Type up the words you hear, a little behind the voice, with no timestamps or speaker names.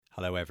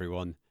Hello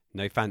everyone.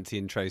 No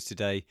fancy intros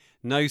today.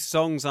 No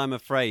songs, I'm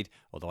afraid,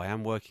 although I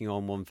am working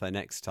on one for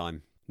next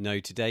time. No,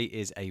 today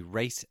is a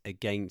race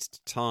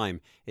against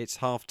time. It's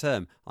half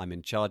term. I'm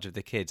in charge of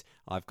the kids.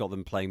 I've got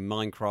them playing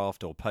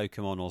Minecraft or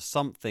Pokemon or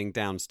something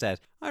downstairs.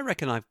 I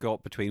reckon I've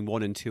got between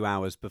 1 and 2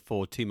 hours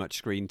before too much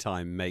screen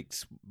time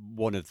makes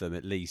one of them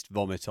at least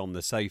vomit on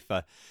the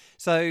sofa.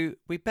 So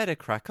we better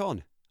crack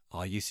on.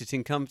 Are you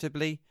sitting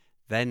comfortably?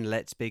 Then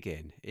let's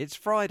begin. It's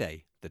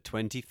Friday, the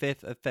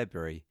 25th of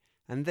February.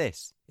 And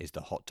this is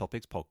the Hot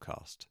Topics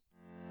Podcast.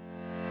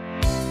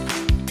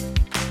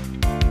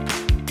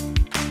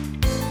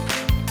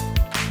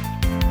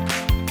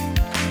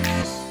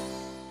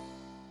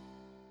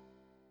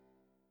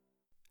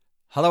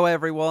 Hello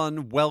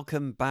everyone,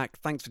 welcome back.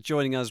 Thanks for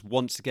joining us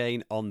once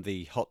again on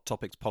the Hot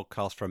Topics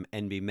Podcast from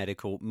NB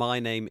Medical. My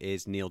name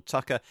is Neil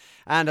Tucker,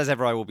 and as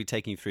ever I will be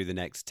taking you through the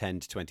next 10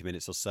 to 20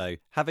 minutes or so,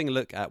 having a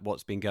look at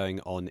what's been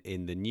going on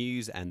in the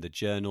news and the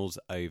journals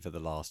over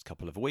the last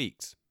couple of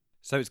weeks.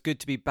 So it's good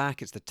to be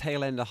back. It's the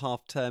tail end of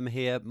half term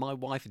here. My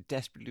wife had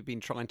desperately been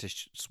trying to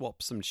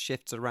swap some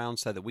shifts around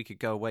so that we could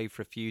go away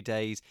for a few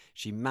days.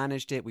 She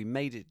managed it. We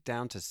made it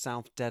down to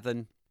South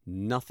Devon.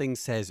 Nothing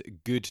says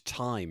good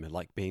time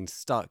like being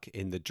stuck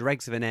in the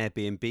dregs of an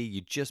Airbnb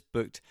you just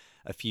booked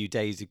a few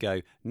days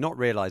ago, not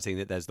realising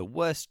that there's the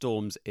worst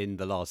storms in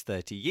the last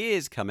 30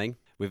 years coming,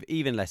 with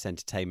even less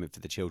entertainment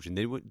for the children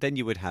than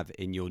you would have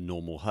in your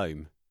normal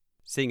home.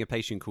 Seeing a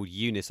patient called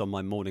Eunice on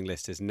my morning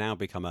list has now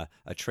become a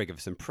trigger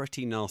for some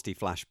pretty nasty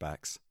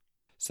flashbacks.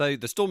 So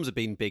the storms have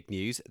been big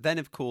news. Then,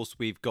 of course,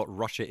 we've got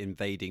Russia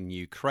invading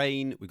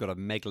Ukraine. We've got a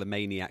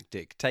megalomaniac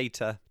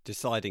dictator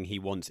deciding he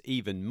wants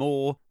even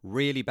more.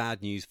 Really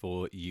bad news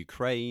for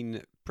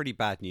Ukraine. Pretty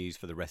bad news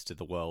for the rest of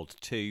the world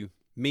too.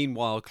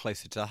 Meanwhile,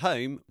 closer to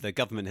home, the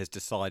government has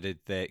decided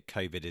that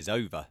COVID is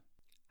over.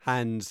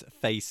 Hands,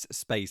 face,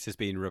 space has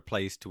been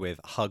replaced with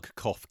hug,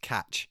 cough,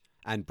 catch.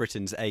 And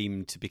Britain's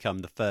aim to become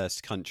the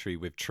first country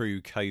with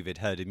true COVID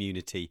herd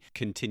immunity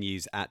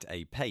continues at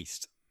a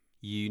pace.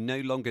 You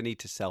no longer need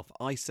to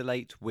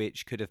self-isolate,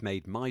 which could have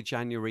made my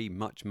January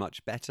much,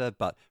 much better,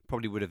 but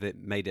probably would have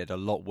made it a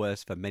lot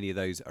worse for many of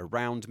those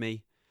around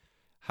me.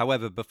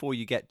 However, before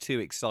you get too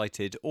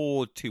excited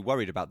or too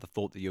worried about the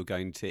thought that you're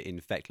going to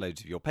infect loads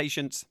of your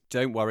patients,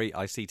 don't worry.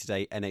 I see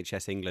today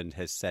NHS England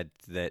has said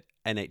that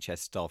NHS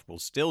staff will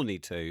still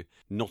need to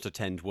not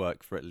attend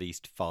work for at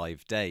least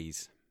 5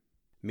 days.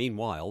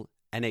 Meanwhile,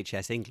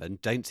 NHS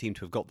England don't seem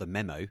to have got the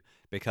memo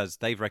because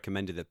they've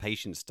recommended that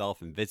patients,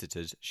 staff and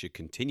visitors should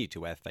continue to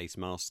wear face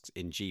masks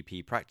in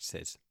GP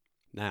practices.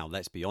 Now,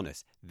 let's be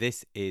honest,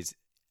 this is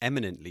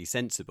eminently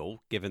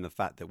sensible given the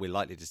fact that we're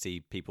likely to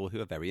see people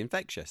who are very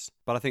infectious.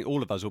 But I think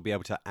all of us will be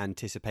able to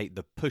anticipate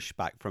the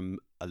pushback from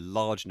a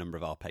large number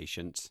of our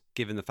patients,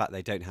 given the fact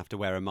they don't have to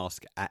wear a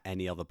mask at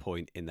any other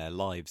point in their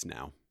lives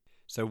now.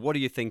 So what do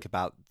you think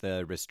about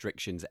the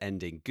restrictions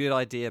ending? Good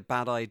idea,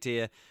 bad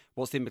idea?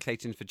 What's the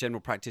implications for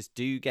general practice?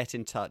 Do get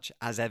in touch.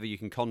 As ever, you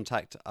can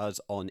contact us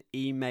on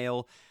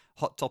email,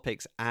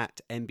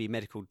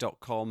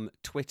 hottopics@nbmedical.com,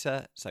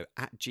 Twitter, so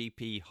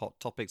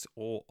 @GPHotTopics,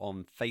 or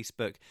on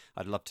Facebook.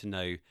 I'd love to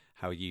know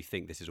how you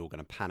think this is all going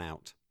to pan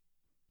out.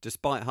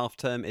 Despite half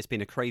term, it's been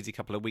a crazy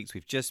couple of weeks.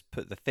 We've just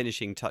put the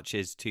finishing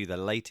touches to the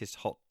latest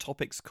Hot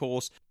Topics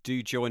course.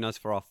 Do join us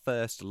for our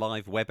first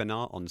live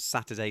webinar on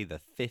Saturday, the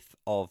 5th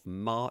of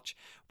March.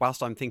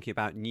 Whilst I'm thinking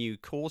about new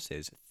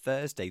courses,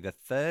 Thursday, the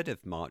 3rd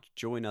of March,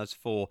 join us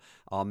for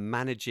our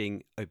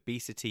Managing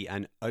Obesity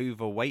and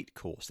Overweight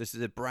course. This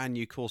is a brand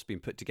new course being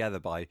put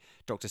together by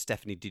Dr.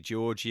 Stephanie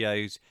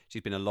DiGiorgio.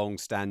 She's been a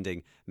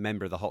long-standing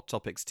member of the Hot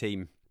Topics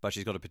team, but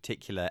she's got a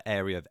particular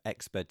area of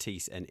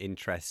expertise and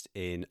interest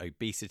in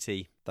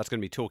obesity. That's going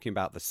to be talking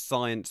about the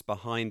science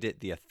behind it,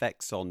 the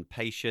effects on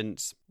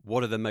patients,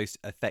 what are the most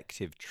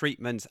effective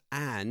treatments,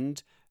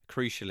 and,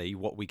 crucially,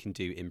 what we can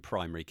do in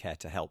primary care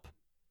to help.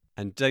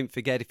 And don't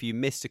forget, if you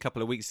missed a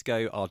couple of weeks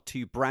ago, our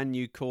 2 brand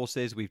new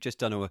courses. We've just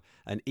done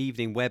an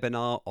evening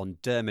webinar on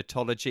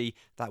dermatology.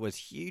 That was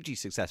hugely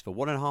successful.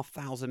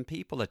 1,500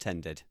 people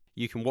attended.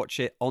 You can watch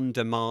it on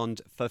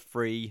demand for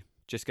free.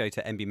 Just go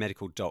to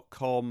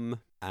nbmedical.com,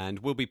 and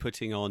we'll be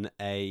putting on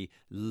a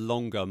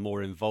longer,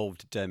 more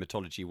involved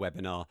dermatology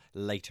webinar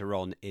later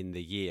on in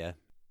the year.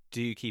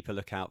 Do keep a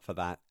lookout for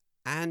that.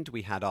 And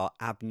we had our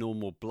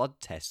abnormal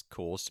blood test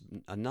course,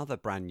 another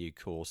brand new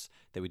course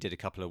that we did a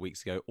couple of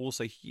weeks ago,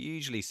 also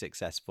hugely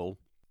successful,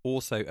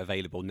 also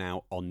available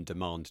now on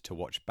demand to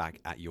watch back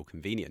at your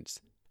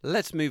convenience.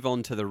 Let's move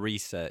on to the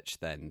research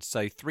then.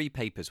 So 3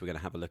 papers we're going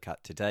to have a look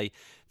at today.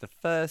 The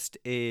first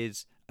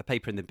is a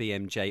paper in the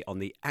BMJ on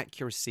the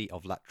accuracy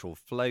of lateral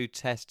flow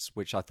tests,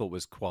 which I thought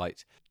was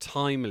quite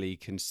timely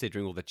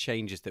considering all the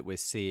changes that we're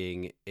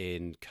seeing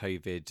in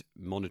COVID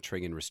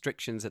monitoring and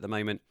restrictions at the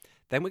moment.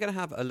 Then we're going to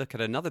have a look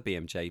at another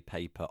BMJ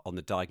paper on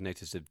the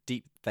diagnosis of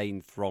deep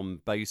vein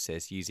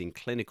thrombosis using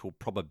clinical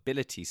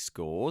probability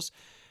scores.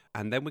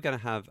 And then we're going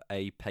to have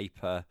a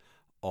paper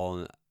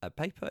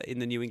in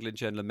the New England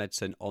Journal of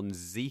Medicine on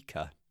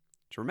Zika.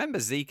 Do you remember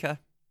Zika?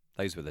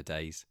 Those were the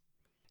days.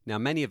 Now,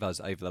 many of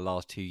us over the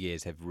last 2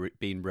 years have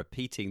been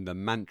repeating the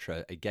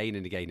mantra again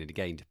and again and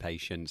again to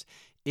patients.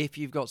 If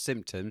you've got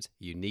symptoms,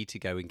 you need to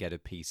go and get a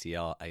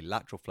PCR. A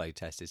lateral flow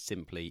test is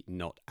simply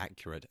not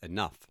accurate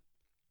enough.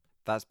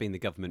 That's been the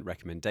government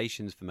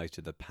recommendations for most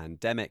of the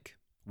pandemic.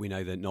 We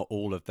know that not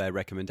all of their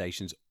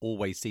recommendations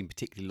always seem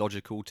particularly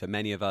logical to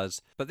many of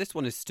us, but this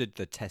one has stood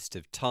the test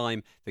of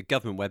time. The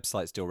government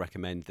website still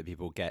recommend that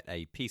people get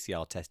a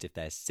PCR test if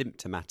they're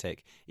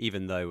symptomatic,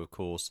 even though, of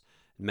course,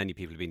 many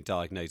people have been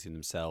diagnosing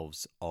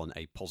themselves on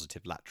a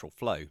positive lateral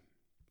flow.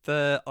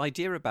 The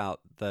idea about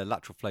the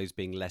lateral flows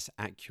being less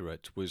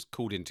accurate was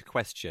called into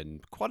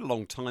question quite a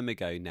long time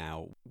ago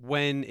now,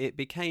 when it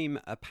became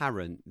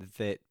apparent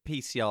that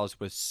PCRs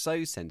were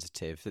so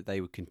sensitive that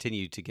they would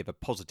continue to give a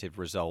positive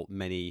result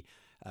many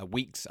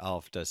weeks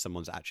after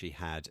someone's actually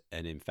had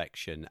an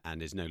infection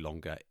and is no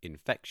longer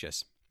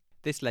infectious.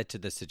 This led to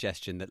the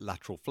suggestion that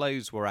lateral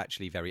flows were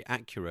actually very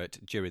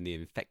accurate during the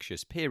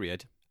infectious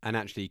period, and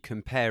actually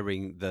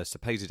comparing the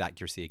supposed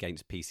accuracy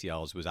against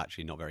PCRs was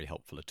actually not very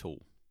helpful at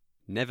all.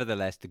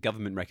 Nevertheless, the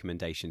government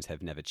recommendations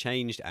have never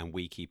changed, and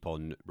we keep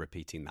on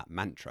repeating that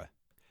mantra.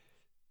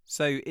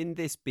 So in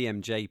this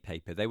BMJ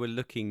paper, they were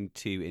looking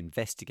to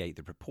investigate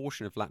the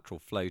proportion of lateral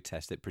flow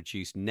tests that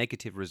produced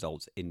negative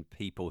results in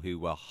people who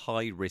were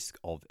high risk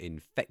of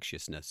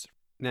infectiousness.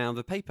 Now,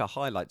 the paper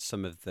highlights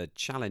some of the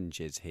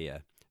challenges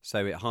here.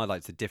 So it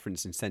highlights the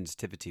difference in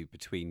sensitivity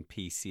between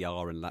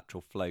PCR and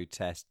lateral flow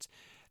tests,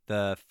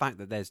 the fact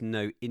that there's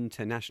no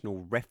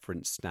international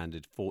reference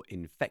standard for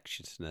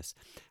infectiousness,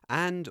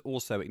 and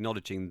also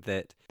acknowledging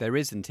that there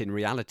isn't in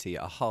reality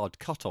a hard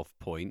cut-off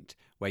point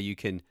where you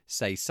can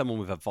say someone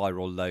with a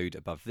viral load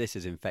above this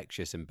is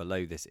infectious and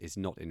below this is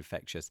not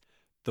infectious.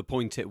 The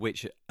point at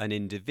which an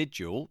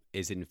individual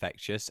is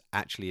infectious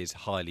actually is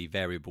highly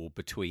variable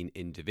between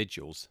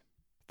individuals.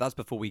 That's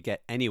before we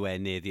get anywhere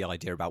near the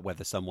idea about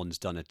whether someone's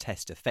done a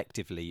test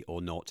effectively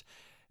or not.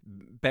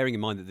 Bearing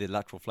in mind that the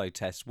lateral flow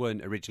tests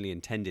weren't originally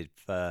intended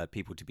for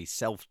people to be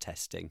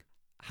self-testing.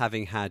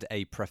 Having had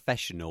a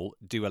professional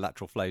do a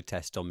lateral flow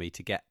test on me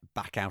to get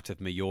back out of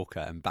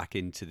Mallorca and back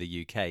into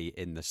the UK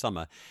in the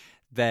summer,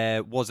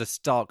 there was a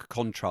stark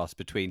contrast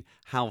between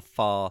how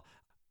far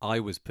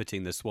I was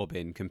putting the swab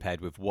in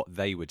compared with what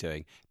they were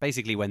doing.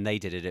 Basically, when they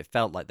did it, it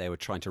felt like they were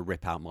trying to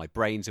rip out my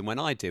brains, and when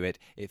I do it,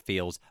 it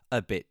feels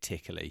a bit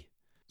tickly.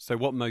 So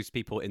what most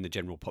people in the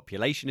general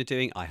population are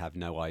doing, I have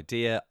no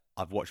idea.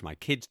 I've watched my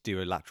kids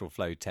do a lateral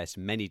flow test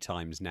many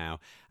times now,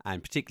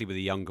 and particularly with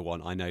the younger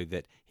one, I know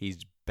that he's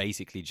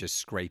basically just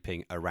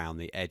scraping around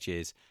the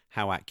edges.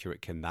 How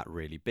accurate can that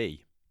really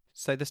be?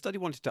 So the study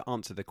wanted to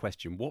answer the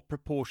question, what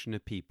proportion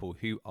of people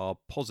who are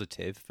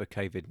positive for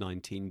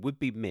COVID-19 would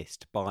be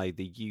missed by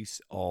the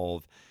use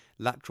of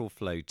lateral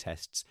flow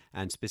tests?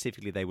 And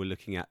specifically, they were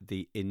looking at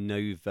the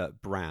Innova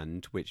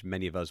brand, which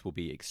many of us will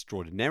be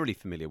extraordinarily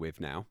familiar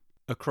with now,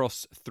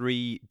 across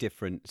 3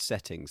 different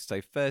settings. So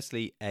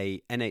firstly,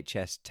 a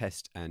NHS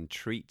test and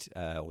treat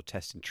or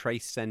test and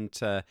trace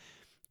centre,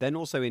 then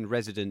also in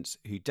residents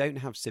who don't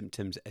have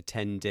symptoms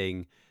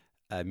attending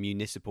a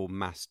municipal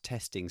mass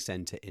testing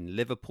centre in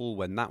Liverpool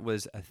when that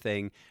was a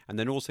thing, and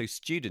then also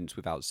students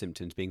without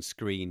symptoms being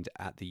screened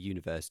at the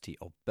University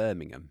of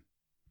Birmingham.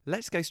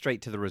 Let's go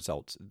straight to the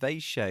results. They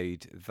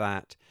showed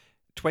that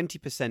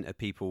 20% of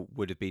people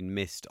would have been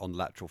missed on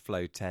lateral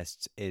flow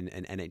tests in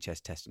an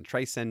NHS test and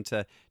trace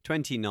centre,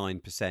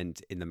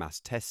 29% in the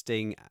mass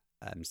testing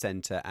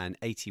centre, and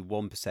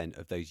 81%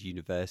 of those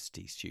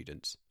university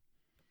students.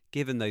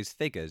 Given those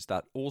figures,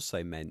 that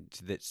also meant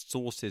that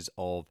sources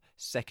of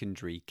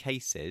secondary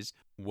cases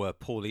were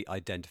poorly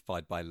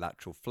identified by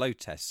lateral flow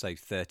tests. So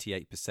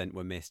 38%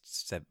 were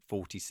missed,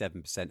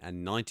 47%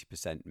 and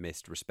 90%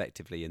 missed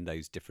respectively in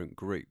those different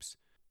groups.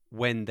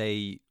 When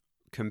they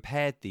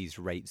compared these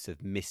rates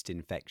of missed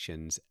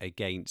infections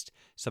against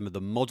some of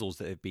the models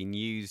that have been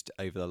used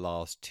over the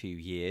last 2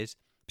 years,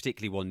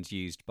 particularly ones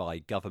used by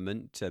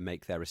government to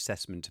make their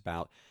assessment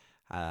about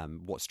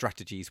what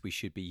strategies we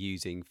should be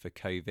using for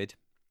COVID,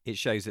 it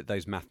shows that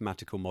those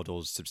mathematical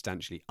models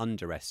substantially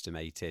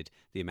underestimated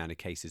the amount of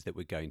cases that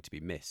were going to be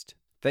missed.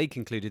 They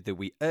concluded that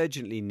we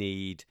urgently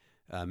need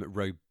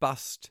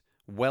robust,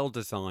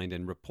 well-designed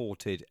and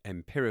reported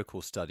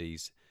empirical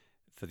studies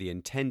for the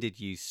intended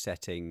use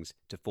settings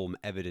to form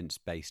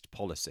evidence-based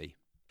policy.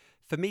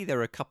 For me, there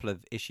are a couple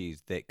of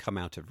issues that come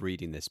out of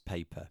reading this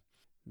paper.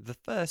 The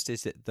first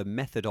is that the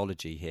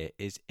methodology here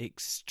is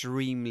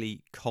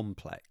extremely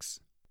complex.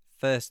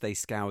 First, they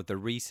scoured the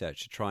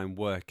research to try and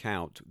work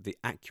out the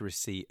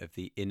accuracy of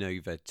the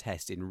Innova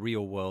test in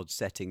real-world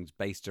settings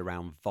based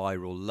around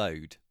viral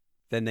load.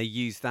 Then they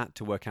used that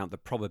to work out the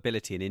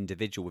probability an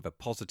individual with a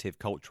positive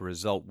cultural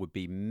result would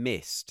be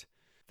missed.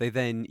 They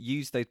then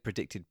used those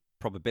predicted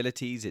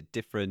probabilities at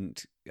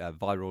different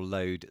viral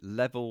load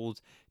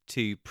levels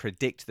to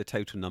predict the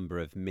total number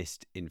of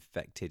missed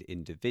infected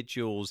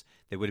individuals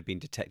that would have been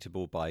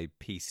detectable by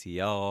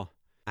PCR,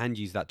 and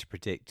use that to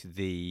predict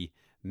the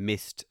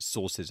missed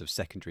sources of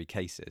secondary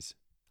cases.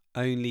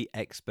 Only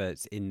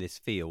experts in this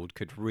field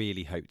could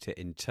really hope to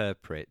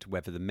interpret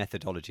whether the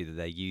methodology that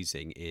they're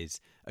using is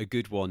a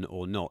good one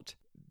or not.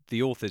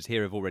 The authors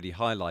here have already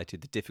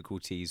highlighted the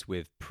difficulties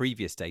with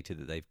previous data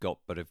that they've got,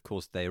 but of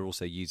course they're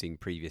also using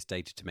previous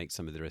data to make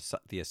some of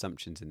the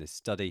assumptions in this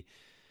study.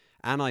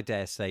 And I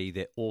dare say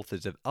that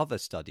authors of other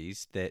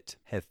studies that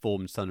have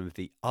formed some of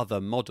the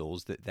other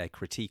models that they're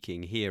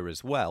critiquing here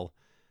as well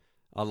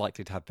are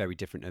likely to have very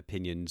different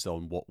opinions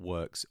on what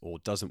works or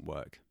doesn't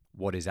work,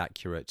 what is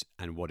accurate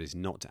and what is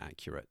not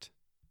accurate.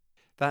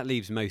 That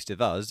leaves most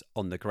of us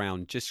on the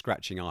ground just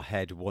scratching our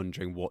head,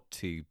 wondering what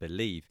to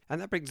believe.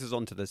 And that brings us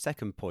on to the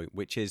second point,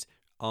 which is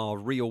our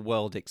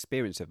real-world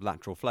experience of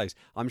lateral flows.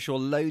 I'm sure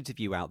loads of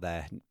you out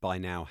there by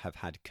now have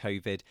had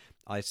COVID.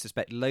 I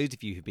suspect loads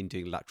of you have been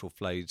doing lateral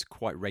flows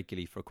quite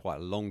regularly for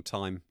quite a long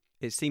time.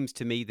 It seems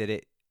to me that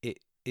it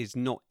is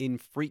not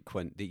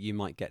infrequent that you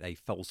might get a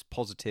false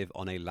positive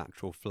on a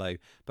lateral flow.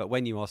 But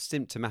when you are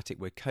symptomatic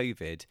with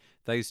COVID,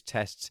 those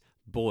tests,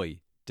 boy,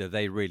 do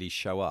they really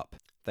show up.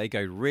 They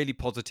go really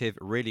positive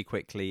really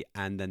quickly,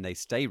 and then they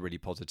stay really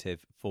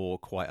positive for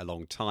quite a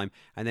long time.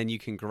 And then you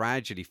can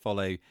gradually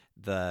follow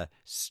the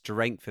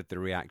strength of the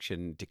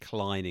reaction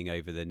declining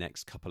over the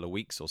next couple of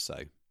weeks or so.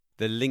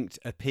 The linked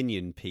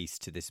opinion piece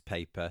to this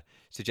paper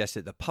suggests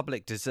that the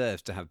public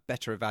deserves to have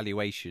better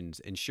evaluations,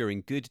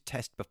 ensuring good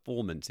test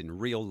performance in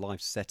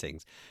real-life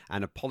settings,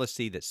 and a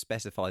policy that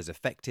specifies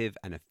effective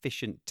and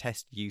efficient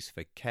test use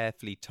for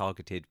carefully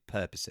targeted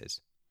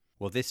purposes.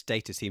 Well, this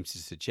data seems to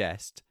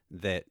suggest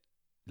that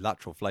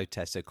lateral flow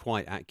tests are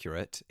quite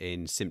accurate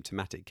in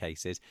symptomatic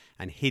cases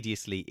and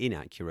hideously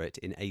inaccurate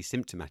in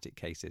asymptomatic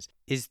cases.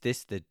 Is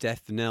this the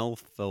death knell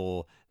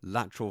for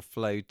lateral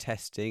flow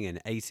testing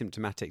and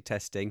asymptomatic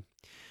testing?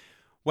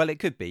 Well, it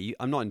could be.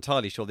 I'm not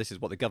entirely sure this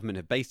is what the government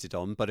have based it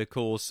on, but of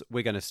course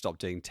we're going to stop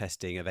doing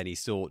testing of any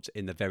sort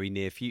in the very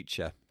near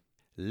future.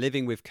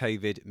 Living with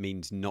COVID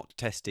means not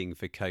testing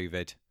for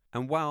COVID.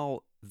 And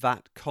while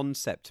that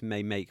concept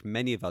may make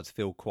many of us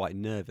feel quite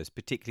nervous,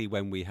 particularly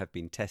when we have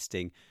been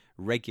testing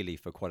regularly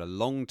for quite a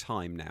long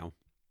time now,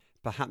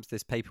 perhaps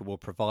this paper will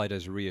provide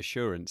us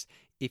reassurance.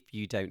 If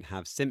you don't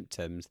have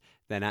symptoms,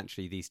 then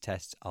actually these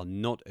tests are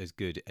not as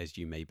good as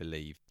you may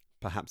believe.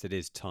 Perhaps it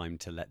is time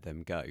to let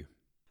them go.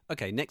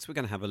 Okay, next we're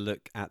going to have a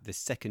look at the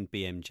second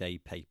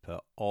BMJ paper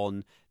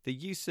on the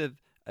use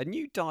of a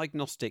new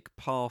diagnostic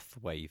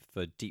pathway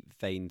for deep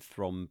vein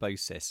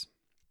thrombosis.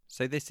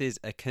 So this is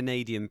a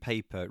Canadian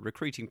paper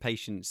recruiting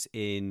patients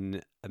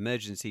in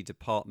emergency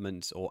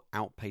departments or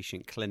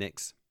outpatient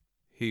clinics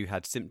who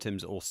had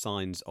symptoms or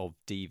signs of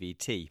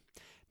DVT.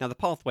 Now the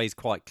pathway is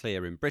quite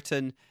clear in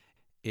Britain.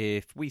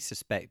 If we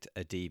suspect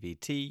a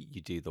DVT,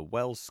 you do the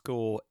Wells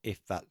score.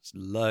 If that's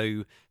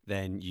low,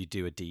 then you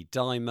do a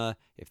D-dimer.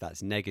 If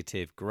that's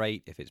negative,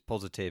 great. If it's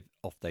positive,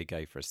 off they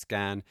go for a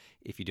scan.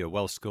 If you do a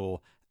Wells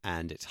score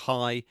and it's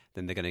high,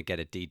 then they're going to get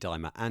a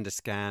D-dimer and a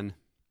scan.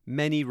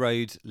 Many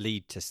roads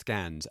lead to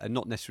scans, and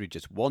not necessarily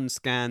just one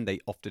scan. They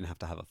often have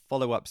to have a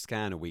follow-up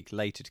scan a week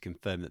later to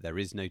confirm that there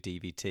is no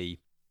DVT.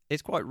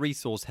 It's quite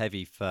resource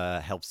heavy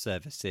for health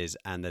services,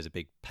 and there's a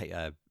big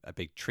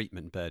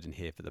treatment burden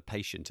here for the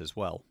patient as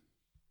well.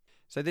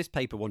 So this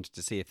paper wanted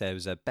to see if there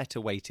was a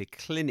better way to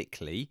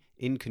clinically,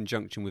 in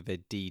conjunction with a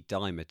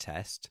D-dimer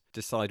test,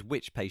 decide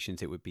which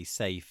patients it would be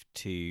safe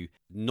to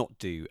not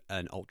do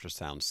an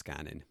ultrasound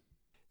scan in.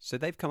 So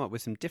they've come up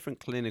with some different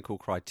clinical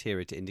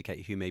criteria to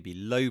indicate who may be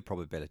low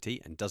probability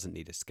and doesn't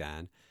need a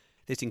scan.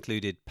 This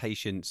included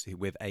patients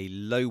with a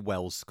low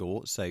Wells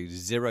score, so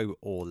 0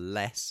 or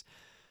less,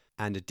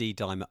 and a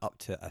D-dimer up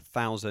to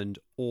 1,000,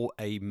 or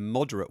a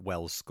moderate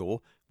Wells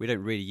score. We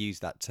don't really use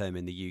that term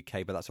in the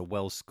UK, but that's a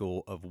Wells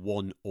score of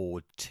 1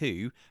 or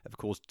 2. Of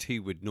course,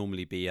 2 would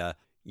normally be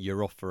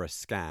you're off for a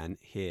scan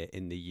here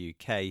in the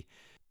UK.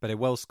 But a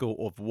Wells score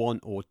of 1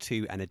 or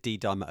 2 and a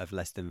D-dimer of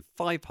less than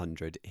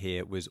 500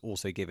 here was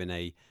also given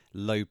a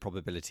low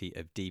probability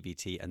of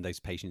DVT, and those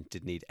patients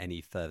didn't need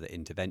any further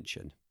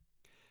intervention.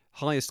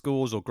 Higher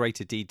scores or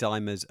greater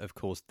D-dimers, of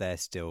course, they're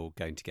still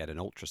going to get an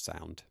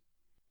ultrasound.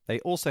 They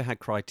also had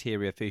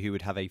criteria for who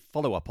would have a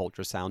follow-up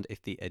ultrasound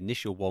if the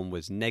initial one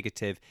was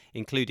negative,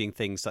 including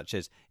things such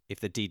as if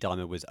the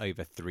D-dimer was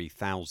over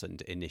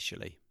 3,000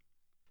 initially.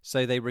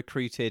 So they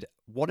recruited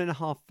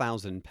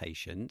 1,500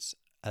 patients.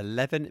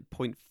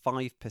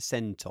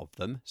 11.5% of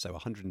them, so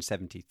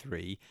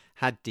 173,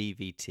 had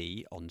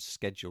DVT on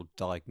scheduled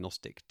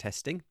diagnostic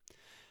testing,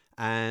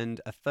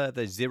 and a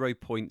further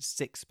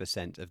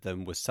 0.6% of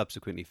them was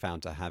subsequently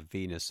found to have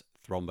venous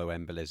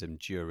thromboembolism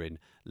during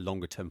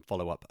longer-term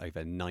follow-up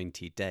over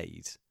 90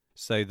 days.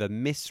 So the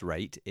miss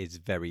rate is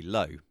very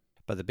low.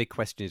 But the big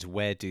question is,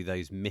 where do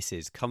those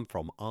misses come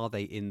from? Are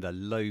they in the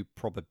low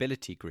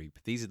probability group?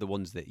 These are the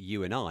ones that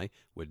you and I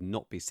would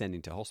not be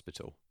sending to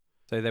hospital.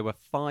 So there were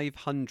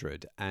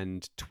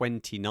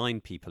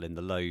 529 people in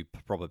the low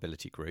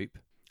probability group.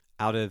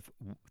 Out of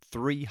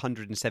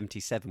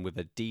 377 with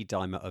a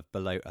D-dimer of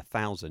below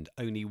 1,000,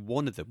 only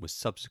one of them was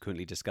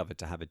subsequently discovered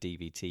to have a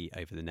DVT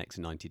over the next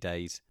 90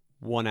 days.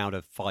 1 out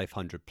of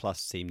 500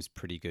 plus seems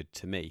pretty good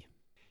to me.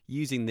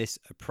 using this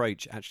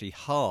approach actually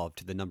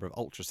halved the number of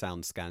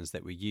ultrasound scans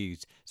that were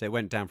used. So it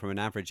went down from an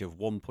average of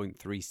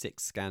 1.36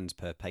 scans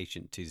per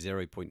patient to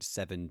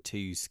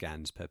 0.72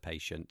 scans per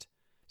patient.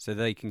 So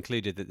they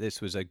concluded that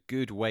this was a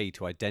good way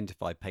to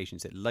identify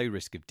patients at low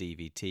risk of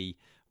DVT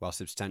while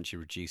substantially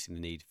reducing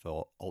the need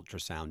for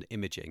ultrasound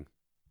imaging.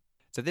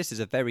 So this is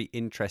a very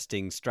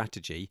interesting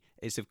strategy.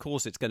 It's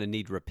going to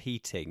need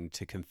repeating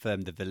to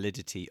confirm the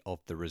validity of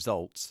the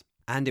results,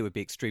 and it would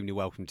be extremely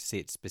welcome to see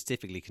it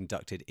specifically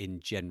conducted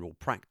in general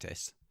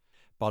practice.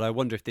 But I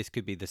wonder if this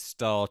could be the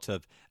start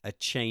of a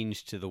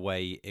change to the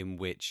way in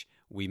which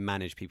we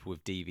manage people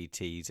with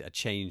DVTs, a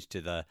change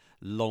to the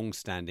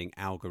long-standing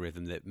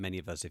algorithm that many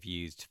of us have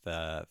used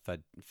for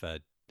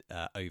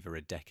over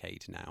a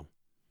decade now.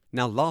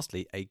 Now,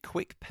 lastly, a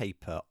quick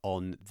paper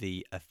on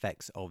the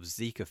effects of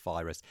Zika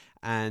virus,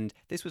 and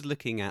this was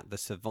looking at the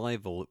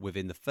survival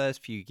within the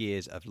first few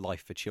years of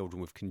life for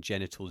children with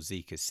congenital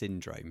Zika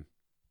syndrome.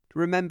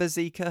 Remember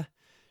Zika?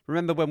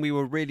 Remember when we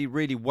were really,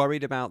 really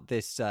worried about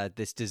this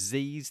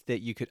disease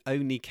that you could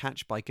only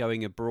catch by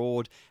going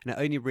abroad, and it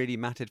only really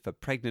mattered for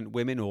pregnant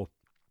women or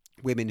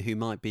women who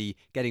might be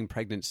getting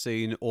pregnant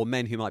soon, or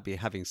men who might be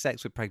having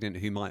sex with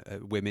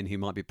women who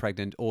might be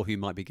pregnant or who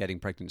might be getting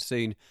pregnant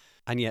soon.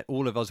 And yet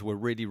all of us were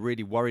really,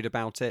 really worried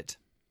about it.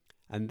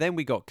 And then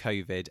we got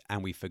COVID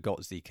and we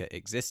forgot Zika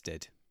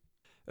existed.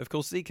 Of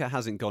course, Zika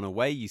hasn't gone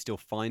away. You still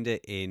find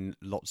it in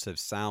lots of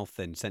South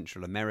and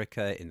Central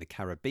America, in the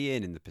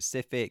Caribbean, in the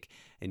Pacific,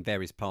 in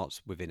various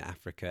parts within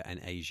Africa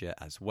and Asia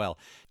as well.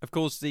 Of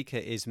course,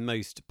 Zika is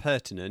most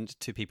pertinent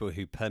to people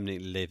who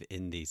permanently live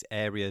in these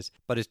areas.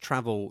 But as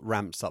travel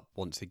ramps up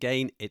once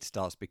again, it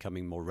starts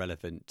becoming more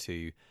relevant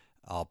to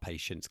our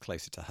patients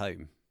closer to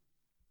home.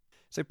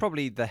 So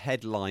probably the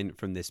headline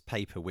from this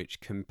paper,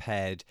 which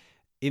compared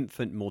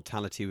infant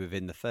mortality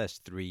within the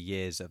first 3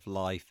 years of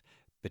life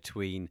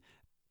between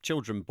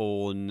children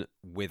born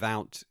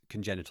without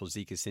congenital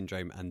Zika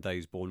syndrome and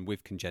those born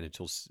with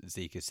congenital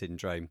Zika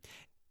syndrome,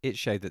 it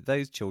showed that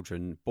those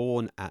children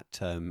born at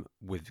term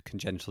with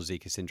congenital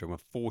Zika syndrome are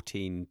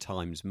 14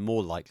 times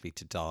more likely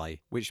to die,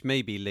 which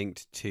may be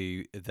linked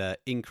to the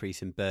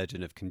increase in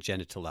burden of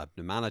congenital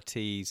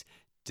abnormalities,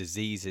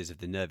 diseases of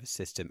the nervous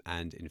system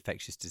and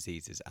infectious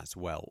diseases as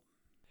well.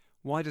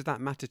 Why does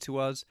that matter to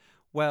us?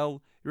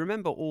 Well,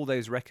 remember all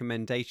those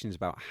recommendations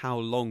about how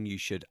long you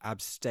should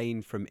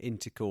abstain from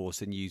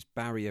intercourse and use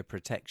barrier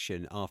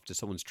protection after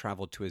someone's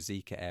travelled to a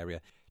Zika area?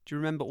 Do you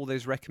remember all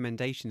those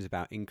recommendations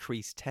about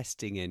increased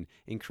testing and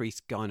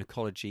increased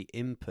gynecology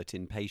input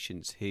in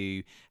patients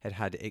who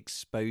had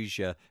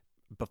exposure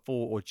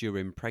before or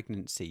during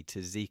pregnancy to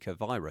Zika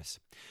virus?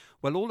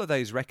 Well, all of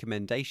those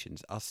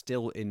recommendations are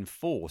still in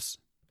force.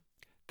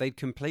 They'd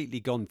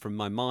completely gone from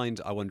my mind.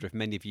 I wonder if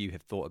many of you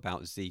have thought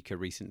about Zika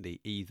recently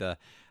either.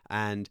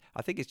 And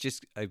I think it's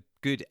just a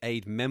good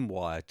aid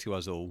memoir to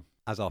us all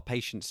as our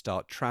patients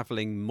start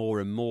travelling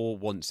more and more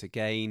once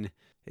again.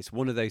 It's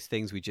one of those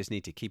things we just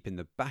need to keep in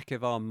the back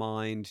of our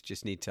mind,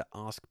 just need to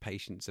ask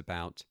patients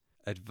about,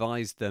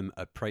 advise them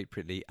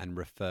appropriately and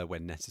refer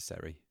when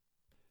necessary.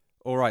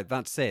 All right,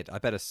 that's it. I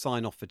better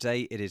sign off for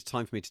today. It is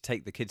time for me to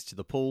take the kids to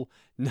the pool.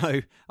 No,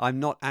 I'm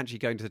not actually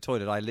going to the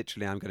toilet. I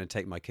literally am going to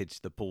take my kids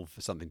to the pool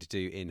for something to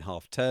do in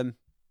half term.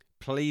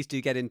 Please do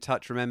get in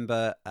touch.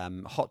 Remember,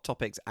 Hot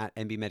Topics at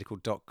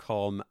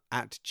nbmedical.com,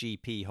 at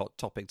GP Hot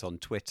Topics on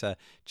Twitter.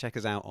 Check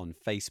us out on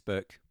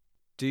Facebook.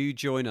 Do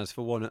join us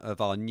for one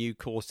of our new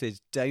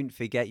courses. Don't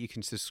forget you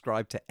can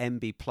subscribe to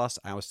MB Plus,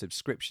 our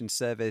subscription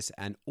service,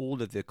 and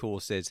all of the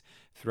courses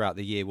throughout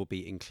the year will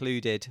be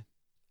included.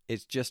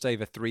 It's just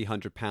over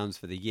 £300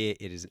 for the year.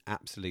 It is an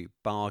absolute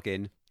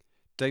bargain.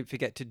 Don't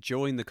forget to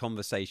join the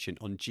conversation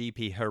on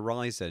GP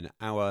Horizon,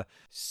 our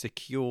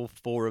secure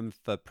forum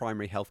for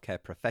primary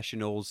healthcare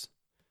professionals.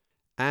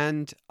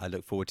 And I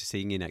look forward to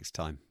seeing you next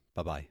time.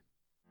 Bye-bye.